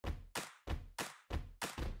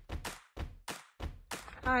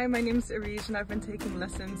Hi, my name is Arij and I've been taking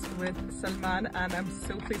lessons with Salman, and I'm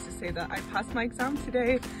so pleased to say that I passed my exam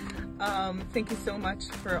today. Thank you so much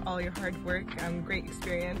for all your hard work and great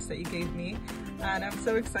experience that you gave me, and I'm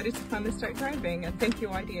so excited to finally start driving, and thank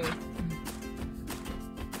you IDA.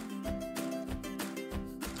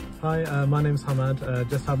 Hi, my name's Hamad.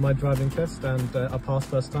 Just had my driving test and I passed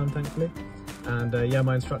first time, thankfully. And yeah,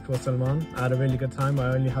 my instructor was Salman. I had a really good time.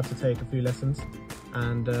 I only had to take a few lessons.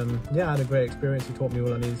 And yeah, I had a great experience. He taught me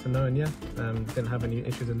all I needed to know, and yeah, didn't have any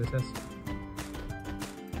issues in the test.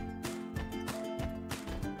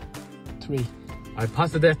 3. I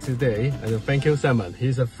passed the test today, and thank you, Salman.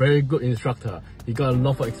 He's a very good instructor. He got a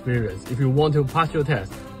lot of experience. If you want to pass your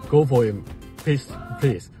test, go for him, please.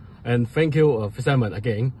 And thank you, Salman,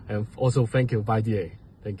 again, and also thank you, IDA.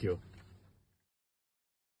 Thank you.